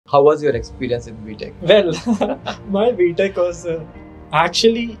How was your experience in B.Tech? Well, my B.Tech was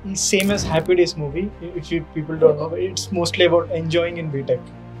actually same as Happy Days movie. If you people don't know, it's mostly about enjoying in B.Tech.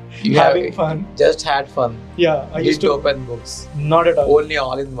 Having fun. Just had fun. Yeah, I used to open books. Not at all. Only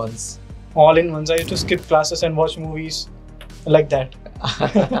all-in-ones. All-in-ones. I used to skip classes and watch movies like that.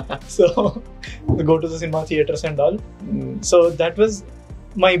 So go to the cinema theaters and all. So that was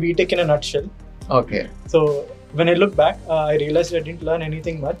my B.Tech in a nutshell. Okay. So when I look back, I realized I didn't learn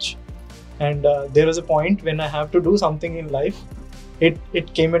anything much, and there was a point when I have to do something in life.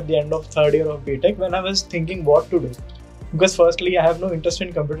 It came at the end of third year of B.Tech when I was thinking what to do. Because firstly, I have no interest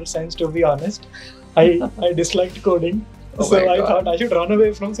in computer science, to be honest. I disliked coding. Oh so I God. thought I should run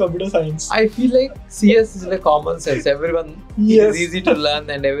away from computer science. I feel like CS is like common sense. Everyone Yes. is easy to learn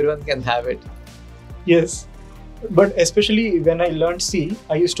and everyone can have it. Yes. But especially when I learned C,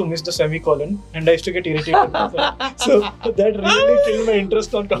 I used to miss the semicolon and I used to get irritated. So that really killed my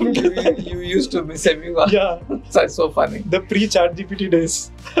interest on computer science. You used to miss everyone. Yeah. That's so funny. The pre-ChatGPT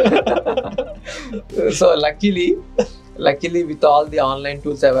days. So luckily with all the online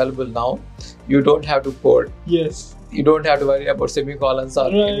tools available now, you don't have to code. Yes. You don't have to worry about semicolons or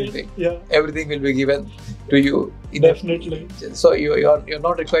anything. Yeah. Everything will be given to you. Definitely. So you're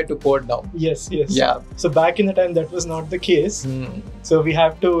not required to code now. Yes. Yeah. So back in the time that was not the case. So we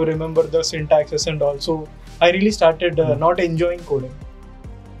have to remember the syntaxes and all. So I really started not enjoying coding.